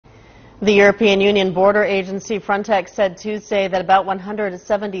The European Union Border Agency Frontex said Tuesday that about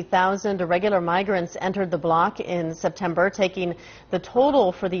 170,000 irregular migrants entered the bloc in September, taking the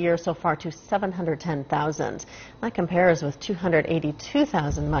total for the year so far to 710,000. That compares with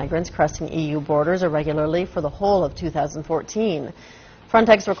 282,000 migrants crossing EU borders irregularly for the whole of 2014.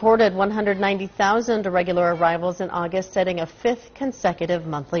 Frontex recorded 190,000 irregular arrivals in August, setting a fifth consecutive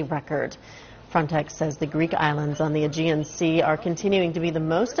monthly record. Frontex says the Greek islands on the Aegean Sea are continuing to be the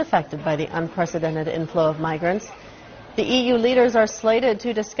most affected by the unprecedented inflow of migrants. The EU leaders are slated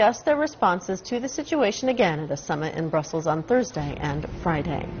to discuss their responses to the situation again at a summit in Brussels on Thursday and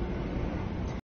Friday.